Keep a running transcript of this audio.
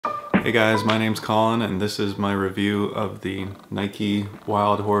Hey guys, my name's Colin and this is my review of the Nike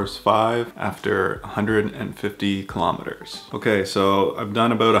WILDHORSE 5 after 150 kilometers. Okay, so I've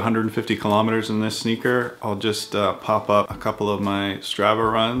done about 150 kilometers in this sneaker. I'll just pop up a couple of my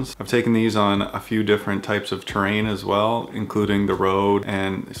Strava runs. I've taken these on a few different types of terrain as well, including the road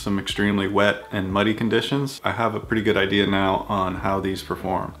and some extremely wet and muddy conditions. I have a pretty good idea now on how these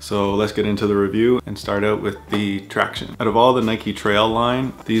perform. So let's get into the review and start out with the traction. Out of all the Nike trail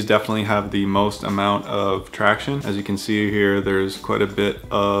line, these definitely have the most amount of traction. As you can see here, there's quite a bit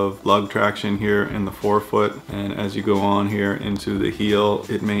of lug traction here in the forefoot, and as you go on here into the heel,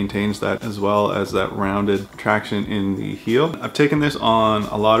 it maintains that, as well as that rounded traction in the heel. I've taken this on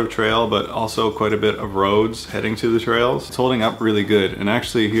a lot of trail, but also quite a bit of roads heading to the trails. It's holding up really good, and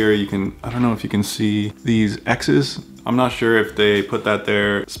actually here you can, I don't know if you can see these X's. I'm not sure if they put that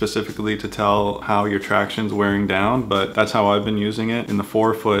there specifically to tell how your traction's wearing down, but that's how I've been using it. In the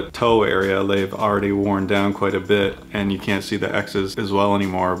forefoot toe area, they've already worn down quite a bit and you can't see the X's as well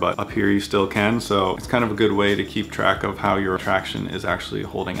anymore, but up here you still can. So it's kind of a good way to keep track of how your traction is actually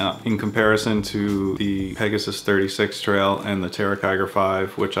holding up. In comparison to the Pegasus 36 trail and the Terrakiger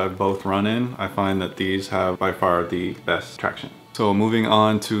 5, which I've both run in, I find that these have by far the best traction. So moving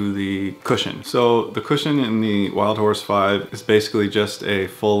on to the cushion. So the cushion in the WILDHORSE 5 is basically just a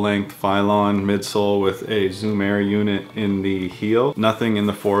full-length Phylon midsole with a Zoom Air unit in the heel. Nothing in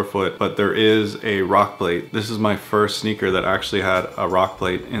the forefoot, but there is a rock plate. This is my first sneaker that actually had a rock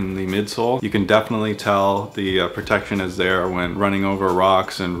plate in the midsole. You can definitely tell the protection is there when running over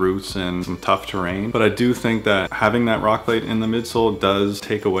rocks and roots and some tough terrain. But I do think that having that rock plate in the midsole does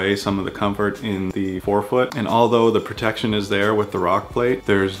take away some of the comfort in the forefoot. And although the protection is there with the rock plate,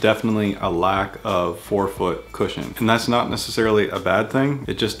 there's definitely a lack of forefoot cushion, and that's not necessarily a bad thing.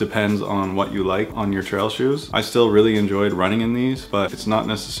 It just depends on what you like on your trail shoes. I still really enjoyed running in these, but it's not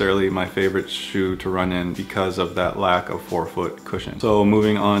necessarily my favorite shoe to run in because of that lack of forefoot cushion. So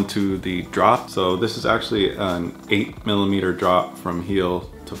moving on to the drop. So this is actually an 8mm drop from heel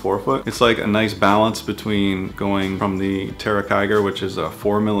to forefoot. It's like a nice balance between going from the Terrakiger, which is a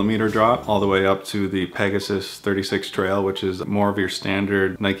 4mm drop, all the way up to the Pegasus 36 trail, which is more of your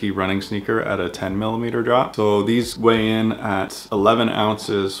standard Nike running sneaker at a 10mm drop. So these weigh in at 11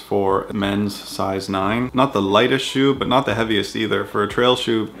 ounces for men's size 9. Not the lightest shoe, but not the heaviest either. For a trail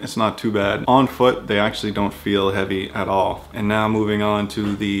shoe, it's not too bad. On foot, they actually don't feel heavy at all. And now moving on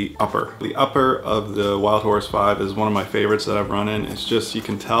to the upper. The upper of the WILDHORSE 5 is one of my favorites that I've run in. It's just, you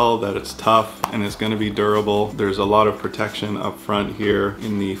can tell that it's tough and it's going to be durable. There's a lot of protection up front here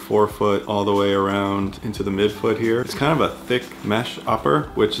in the forefoot all the way around into the midfoot here. It's kind of a thick mesh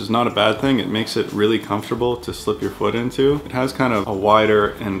upper, which is not a bad thing. It makes it really comfortable to slip your foot into. It has kind of a wider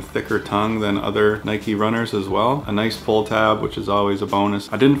and thicker tongue than other Nike runners as well. A nice pull tab, which is always a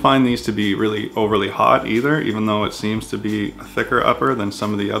bonus. I didn't find these to be really overly hot either, even though it seems to be a thicker upper than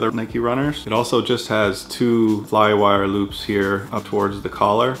some of the other Nike runners. It also just has 2 fly wire loops here up towards the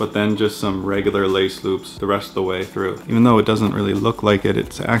collar, but then just some regular lace loops the rest of the way through. Even though it doesn't really look like it,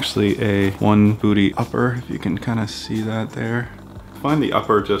 it's actually a one booty upper, if you can kind of see that there. I find the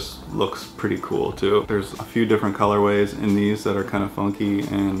upper just looks pretty cool too. There's a few different colorways in these that are kind of funky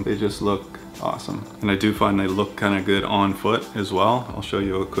and they just look awesome. And I do find they look kind of good on foot as well. I'll show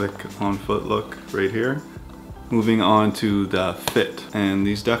you a quick on foot look right here. Moving on to the fit, and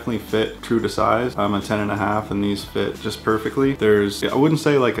these definitely fit true to size. I'm a 10.5 and these fit just perfectly. There's, I wouldn't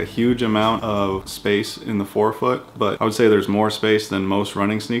say like a huge amount of space in the forefoot, but I would say there's more space than most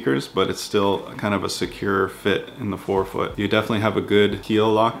running sneakers, but it's still kind of a secure fit in the forefoot. You definitely have a good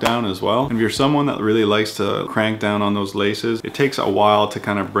heel lockdown as well. And if you're someone that really likes to crank down on those laces, it takes a while to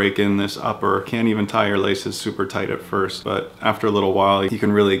kind of break in this upper. Can't even tie your laces super tight at first, but after a little while you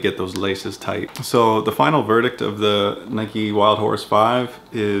can really get those laces tight. So the final verdict of the Nike WILDHORSE 5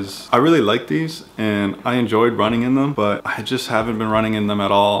 is I really like these and I enjoyed running in them, but I just haven't been running in them at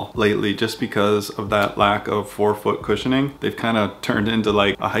all lately just because of that lack of forefoot cushioning. They've kind of turned into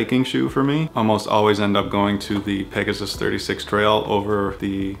like a hiking shoe for me. Almost always end up going to the Pegasus 36 trail over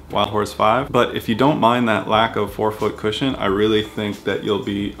the WILDHORSE 5. But if you don't mind that lack of forefoot cushion, I really think that you'll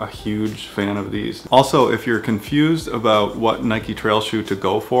be a huge fan of these. Also, if you're confused about what Nike trail shoe to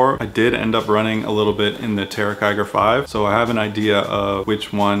go for, I did end up running a little bit in the Terrakiger Terra 5, so I have an idea of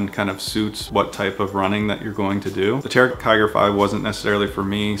which one kind of suits what type of running that you're going to do. The Terra 5 wasn't necessarily for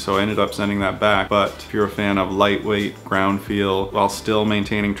me, so I ended up sending that back, but if you're a fan of lightweight ground feel while still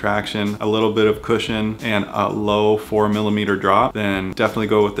maintaining traction, a little bit of cushion, and a low 4mm drop, then definitely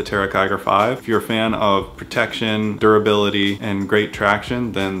go with the Terra 5. If you're a fan of protection, durability, and great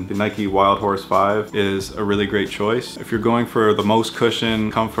traction, then the Nike WILDHORSE 5 is a really great choice. If you're going for the most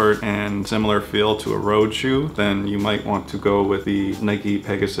cushion, comfort, and similar feel to a road shoe, then you might want to go with the Nike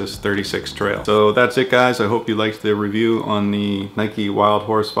Pegasus 36 Trail. So that's it, guys. I hope you liked the review on the Nike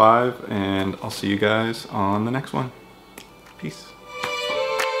WILDHORSE 5, and I'll see you guys on the next one. Peace.